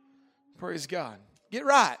 Praise God. Get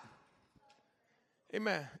right.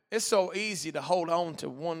 Amen. It's so easy to hold on to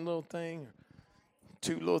one little thing, or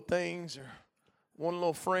two little things, or one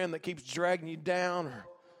little friend that keeps dragging you down, or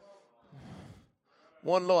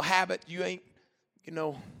one little habit you ain't,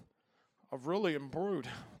 I've really improved.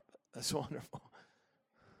 That's wonderful.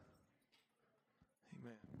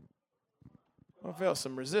 Amen. I felt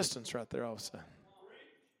some resistance right there all of a sudden.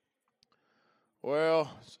 Well,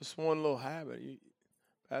 it's just one little habit.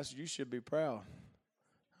 Pastor, you should be proud.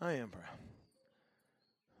 I am proud.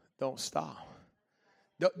 Don't stop.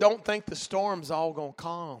 Don't think the storm's all going to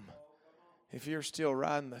calm if you're still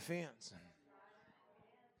riding the fence.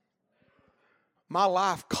 My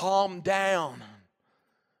life calmed down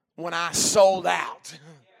when I sold out.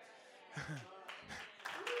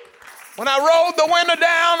 When I rolled the window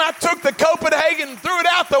down, I took the Copenhagen and threw it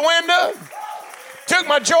out the window. Took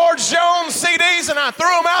my George Jones CDs and I threw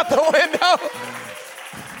them out the window.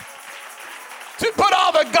 To put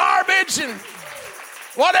all the garbage and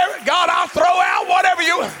whatever, God, I'll throw out whatever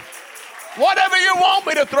you want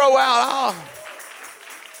me to throw out.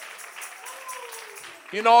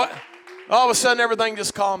 You know what? All of a sudden, everything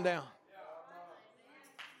just calmed down.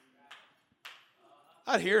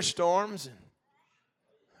 I'd hear storms,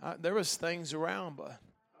 and there was things around, but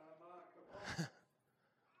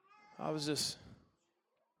I was just,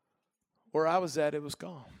 where I was at, it was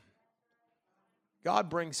calm. God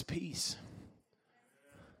brings peace.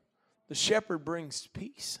 The shepherd brings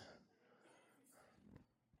peace.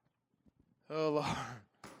 Oh, Lord.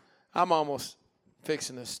 I'm almost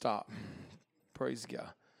fixing to stop. Praise God.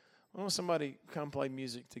 I want somebody to come play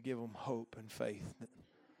music to give them hope and faith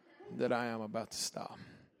that I am about to stop.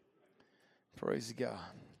 Praise God.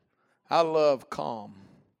 I love calm.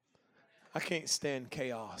 I can't stand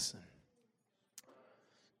chaos.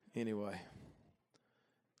 Anyway,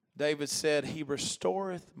 David said, He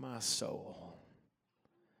restoreth my soul.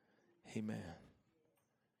 Amen.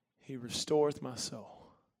 He restoreth my soul.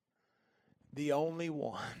 The only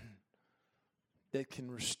one that can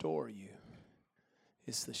restore you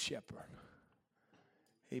is the shepherd.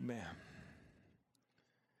 Amen.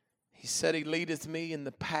 He said, He leadeth me in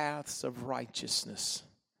the paths of righteousness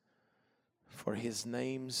for His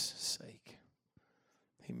name's sake.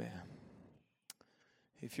 Amen.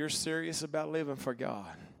 If you're serious about living for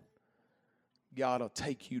God, God will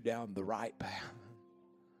take you down the right path.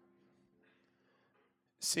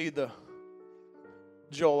 See, the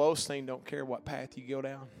Joel Osteen don't care what path you go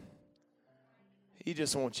down. He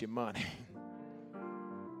just wants your money.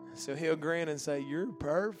 So he'll grin and say, you're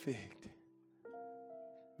perfect.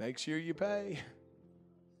 Make sure you pay.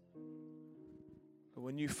 But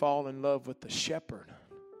when you fall in love with the shepherd,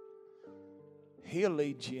 He'll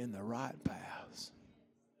lead you in the right paths.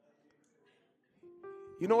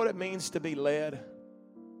 You know what it means to be led?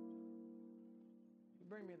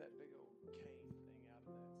 Bring me that big old cane thing out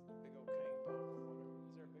of that big old cane pole or whatever.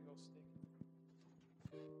 Is there a big old stick?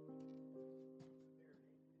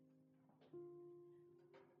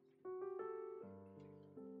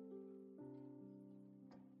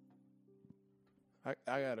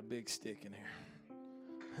 I got a big stick in here.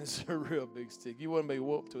 It's a real big stick. You wouldn't be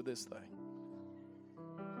whooped with this thing.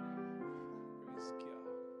 Praise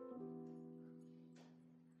God.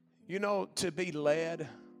 You know, to be led,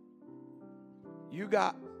 you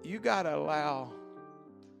got to allow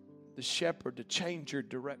the shepherd to change your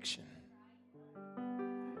direction.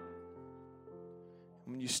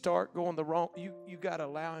 When you start going the wrong, you got to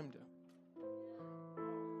allow Him to.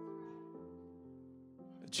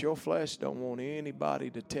 But your flesh don't want anybody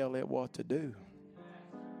to tell it what to do.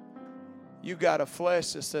 You got a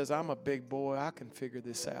flesh that says, I'm a big boy, I can figure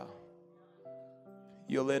this out.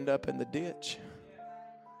 You'll end up in the ditch.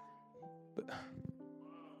 But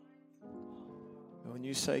when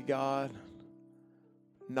you say, God,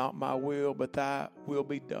 not my will, but thy will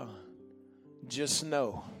be done, just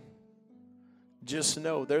know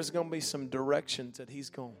there's going to be some directions that He's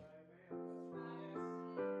going.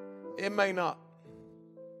 It may not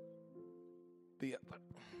be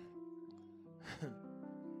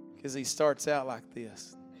because He starts out like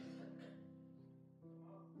this,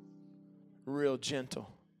 real gentle.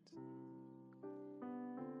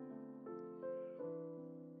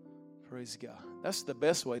 Praise God. That's the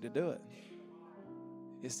best way to do it,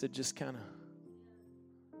 is to just kind of,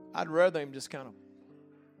 I'd rather Him just kind of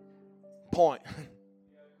point.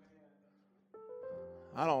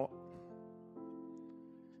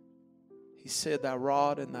 He said, thy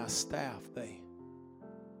rod and thy staff, they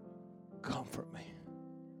comfort me.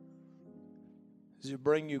 Does it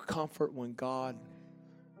bring you comfort when God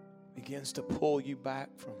begins to pull you back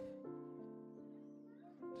from?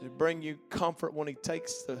 Does it bring you comfort when He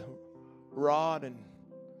takes the rod and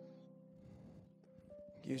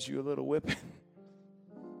gives you a little whipping?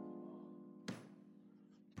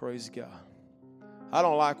 Praise God. I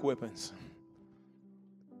don't like whippings.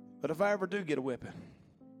 But if I ever do get a whipping,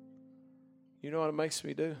 you know what it makes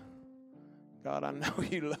me do? God, I know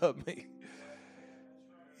You love me.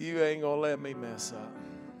 You ain't going to let me mess up.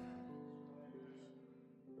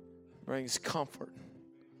 Brings comfort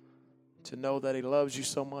to know that He loves you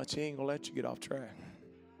so much, He ain't going to let you get off track.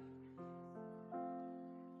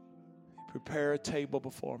 Prepare a table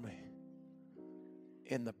before me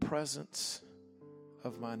in the presence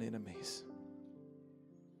of mine enemies.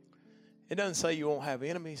 It doesn't say you won't have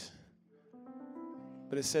enemies,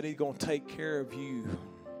 but it said He's going to take care of you.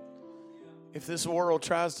 If this world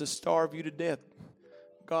tries to starve you to death,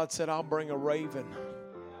 God said, I'll bring a raven.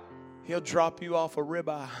 He'll drop you off a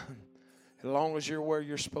ribeye as long as you're where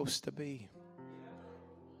you're supposed to be.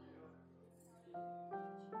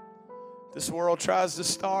 This world tries to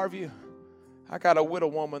starve you. I got a widow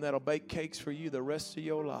woman that'll bake cakes for you the rest of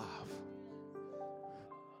your life.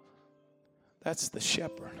 That's the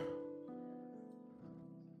shepherd.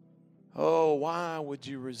 Oh, why would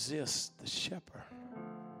you resist the shepherd?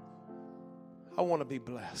 I want to be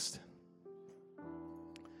blessed.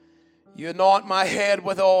 You anoint my head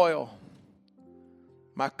with oil.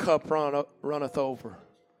 My cup runneth over.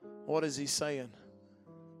 What is He saying?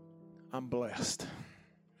 I'm blessed.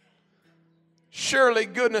 Surely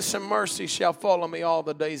goodness and mercy shall follow me all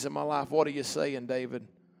the days of my life. What are you saying, David?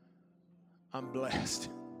 I'm blessed.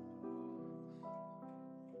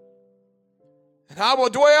 And I will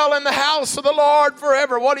dwell in the house of the Lord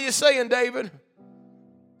forever. What are you saying, David?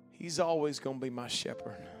 He's always going to be my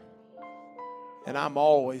shepherd. And I'm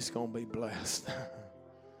always going to be blessed.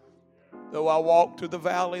 Though I walk through the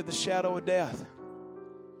valley of the shadow of death,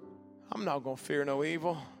 I'm not going to fear no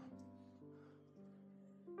evil.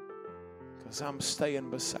 Because I'm staying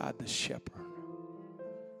beside the shepherd.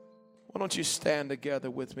 Why don't you stand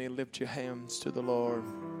together with me and lift your hands to the Lord.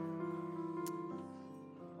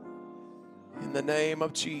 In the name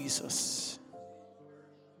of Jesus.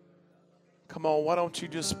 Come on, why don't you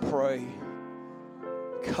just pray?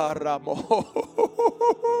 Karamo.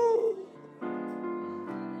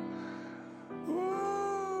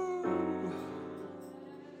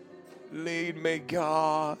 Lead me,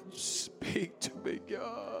 God. Speak to me,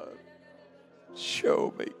 God.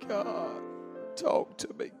 Show me, God. Talk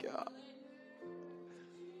to me, God.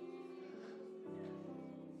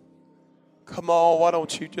 Come on, why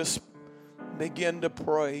don't you just begin to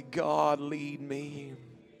pray, God, lead me.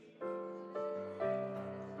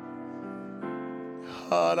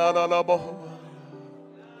 I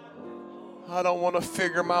don't want to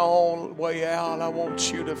figure my own way out. I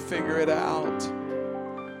want you to figure it out.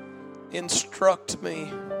 Instruct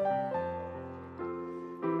me.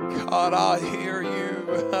 God, I hear you.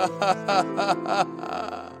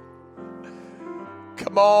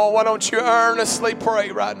 Come on, why don't you earnestly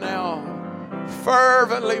pray right now?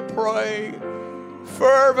 Fervently pray.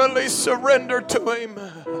 Fervently surrender to Him.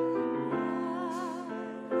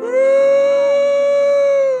 Woo,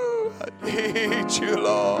 I need you,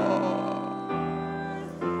 Lord.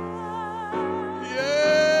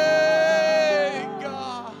 Yay,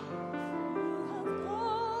 God.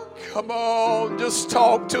 Come on, just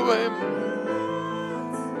talk to Him.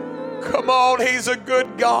 Come on, He's a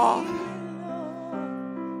good God.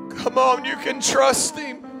 Come on, you can trust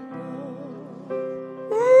Him.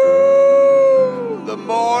 The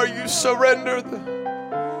more you surrender,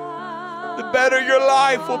 the better your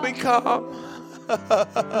life will become.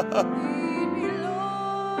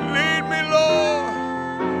 Lead me, Lord.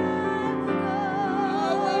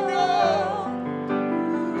 I will go.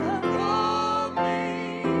 Call me.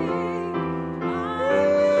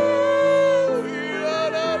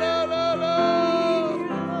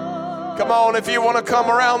 Come on, if you want to come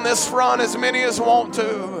around this front, as many as want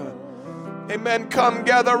to. Amen. Come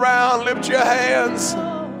gather around, lift your hands,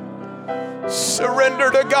 surrender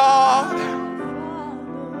to God.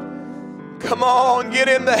 Come on, get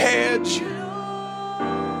in the hedge.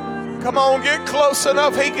 Come on, get close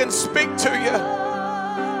enough He can speak to you.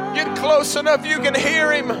 Get close enough you can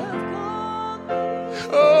hear Him.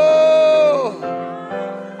 Oh,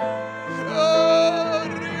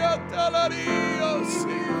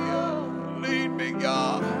 lead me,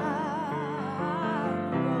 God.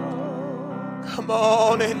 Come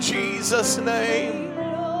on, in Jesus' name.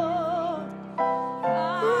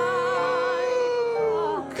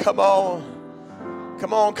 Come on.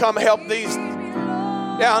 Come on, come help these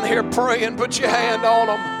down here praying. Put your hand on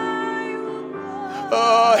them.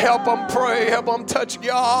 Help them pray. Help them touch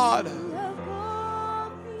God.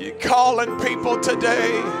 You're calling people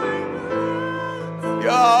today.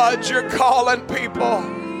 God, you're calling people.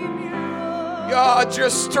 God, you're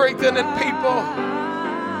strengthening people.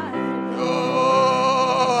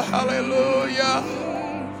 Oh, hallelujah.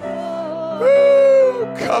 Woo.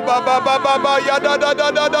 Come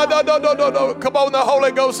on, the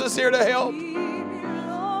Holy Ghost is here to help.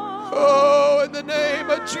 Oh, in the name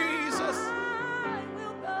of Jesus.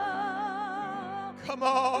 Come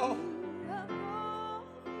on.